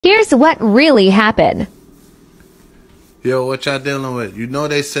Here's what really happened. Yo, what y'all dealing with? You know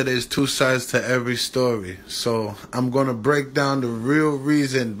they said there's two sides to every story. So I'm going to break down the real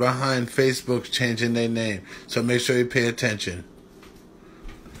reason behind Facebook changing their name. So make sure you pay attention.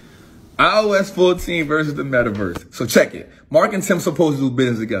 iOS 14 versus the metaverse. So check it. Mark and Tim supposed to do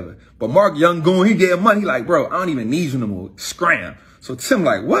business together. But Mark, young goon, he getting money. He like, bro, I don't even need you no more. Scram. So Tim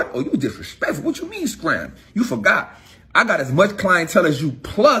like, what? Oh, you disrespectful. What you mean scram? You forgot. I got as much clientele as you,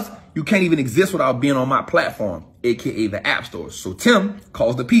 plus you can't even exist without being on my platform, aka the App Store. So Tim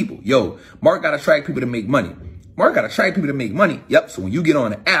calls the people. Yo, Mark got to attract people to make money. Mark got to attract people to make money. Yep. So when you get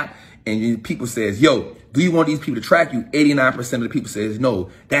on the app and people says, yo, do you want these people to track you? 89% of the people says no.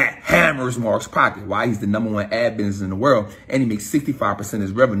 That hammers Mark's pocket. Why? He's the #1 ad business in the world. And he makes 65% of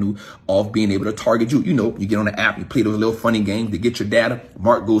his revenue off being able to target you. You know, you get on the app, you play those little funny games to get your data.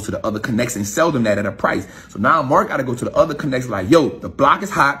 Mark goes to the other connects and sell them that at a price. So now Mark got to go to the other connects like, yo, the block is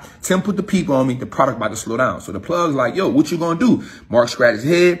hot. Tim put the people on me. The product about to slow down. So the plug's like, yo, what you going to do? Mark scratches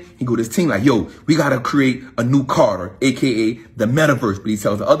his head. He go to his team like, yo, we got to create a new Carter, aka the metaverse. But he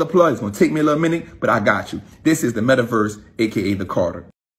tells the other plug, it's going to take me a little minute, but I got you. This is the metaverse, aka the Carter.